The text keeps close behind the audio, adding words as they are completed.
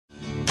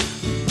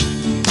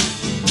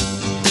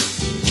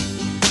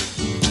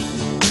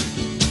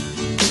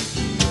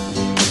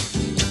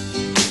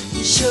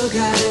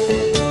sugar.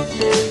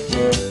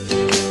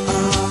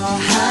 Oh,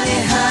 honey,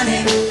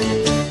 honey,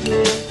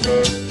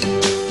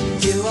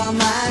 you are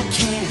my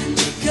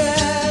candy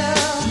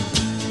girl,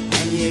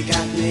 and you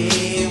got me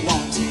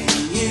wanting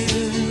you.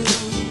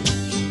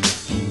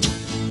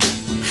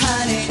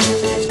 Honey,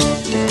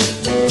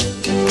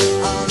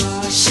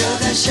 oh,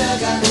 sugar,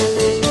 sugar,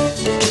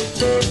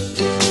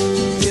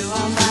 you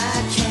are my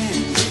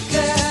candy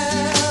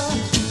girl,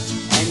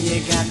 and you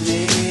got me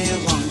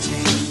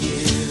wanting you.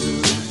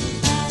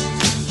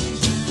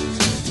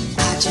 I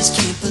just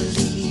can't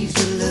believe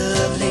the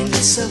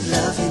loveliness of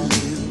loving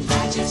you.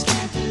 I just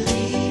can't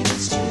believe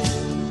it's true.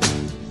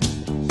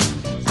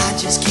 I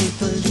just can't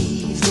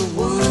believe the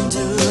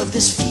wonder of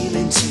this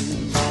feeling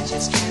too. I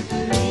just can't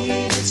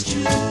believe it's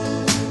true.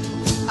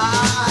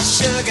 Ah,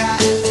 sugar.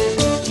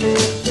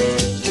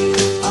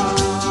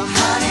 Oh,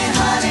 honey,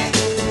 honey,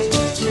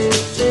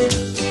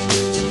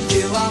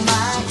 you are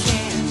my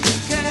candy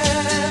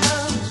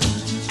girl,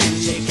 and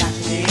you got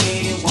me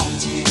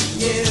wanting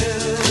you.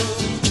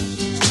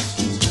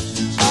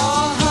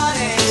 Oh,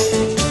 honey,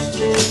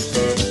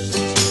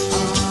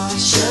 oh,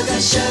 sugar,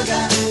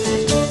 sugar,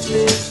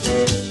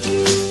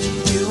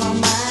 you are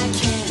my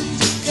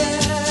candy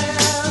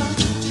girl,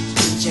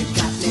 and you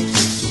got me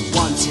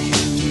wanting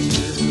you.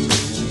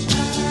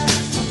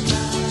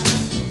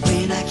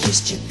 When I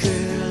kissed you,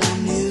 girl, I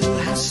knew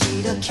how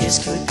sweet a kiss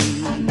could be.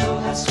 I know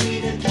how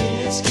sweet a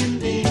kiss can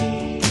be.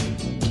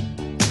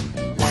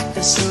 Like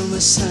the summer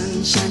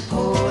sunshine,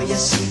 pour your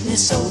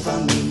sweetness over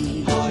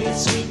me. Pour your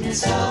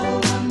sweetness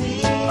over me.